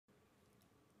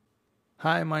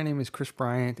Hi, my name is Chris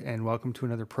Bryant and welcome to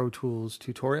another Pro Tools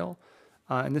tutorial.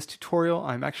 In this tutorial,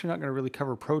 I'm actually not going to really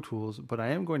cover Pro Tools, but I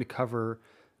am going to cover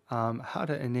how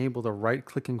to enable the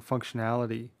right-clicking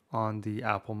functionality on the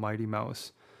Apple Mighty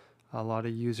Mouse. A lot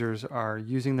of users are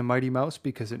using the Mighty Mouse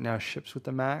because it now ships with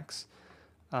the Macs,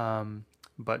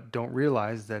 but don't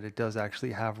realize that it does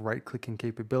actually have right-clicking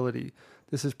capability.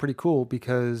 This is pretty cool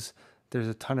because there's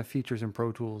a ton of features in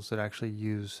Pro Tools that actually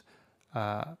use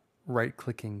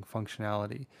right-clicking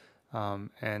functionality.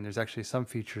 And there's actually some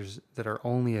features that are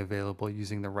only available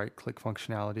using the right-click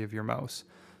functionality of your mouse.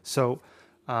 So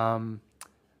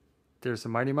there's the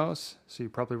Mighty Mouse, so you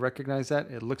probably recognize that.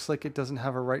 It looks like it doesn't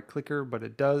have a right clicker, but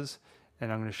it does,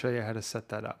 and I'm going to show you how to set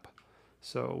that up.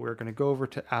 So we're going to go over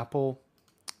to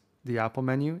the Apple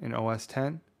menu in OS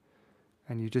X,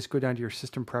 and you just go down to your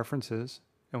system preferences,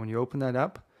 and when you open that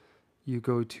up, you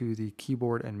go to the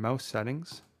keyboard and mouse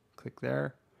settings, click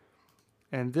there,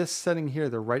 and this setting here,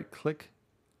 the right click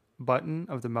button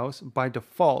of the mouse, by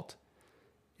default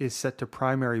is set to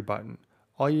primary button.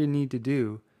 All you need to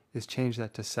do is change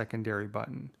that to secondary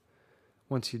button.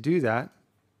 Once you do that,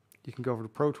 you can go over to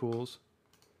Pro Tools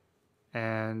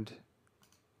and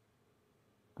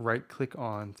right click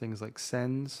on things like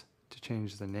sends to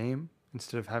change the name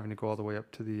instead of having to go all the way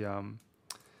up to the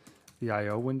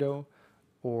IO window,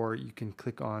 or you can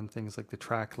click on things like the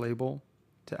track label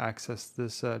to access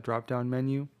this drop-down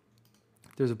menu.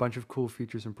 There's a bunch of cool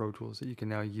features in Pro Tools that you can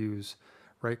now use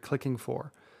right-clicking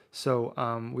for.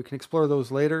 So we can explore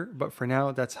those later, but for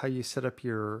now, that's how you set up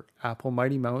your Apple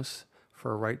Mighty Mouse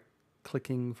for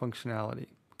right-clicking functionality.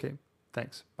 Okay,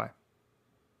 thanks. Bye.